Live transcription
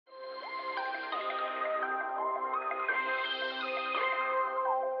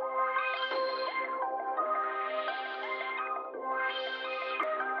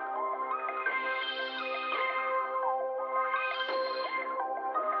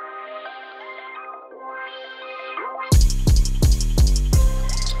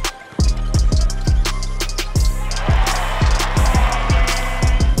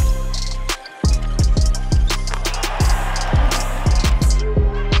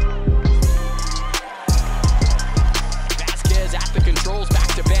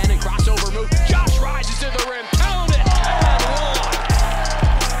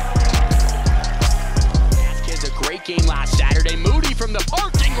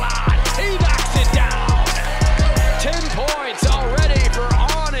slide. He knocks it down. 10 points already for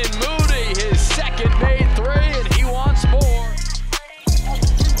On and Moody. His second made three, and he wants more.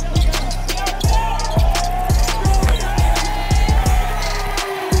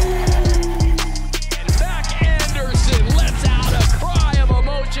 And Mac Anderson lets out a cry of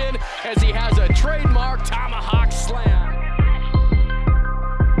emotion as he has a trademark tomahawk slam.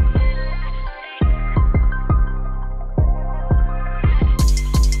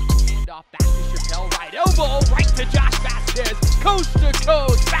 Back to Chappelle, right elbow, right to Josh Vasquez, coast to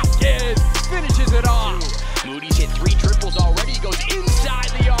coast, Vasquez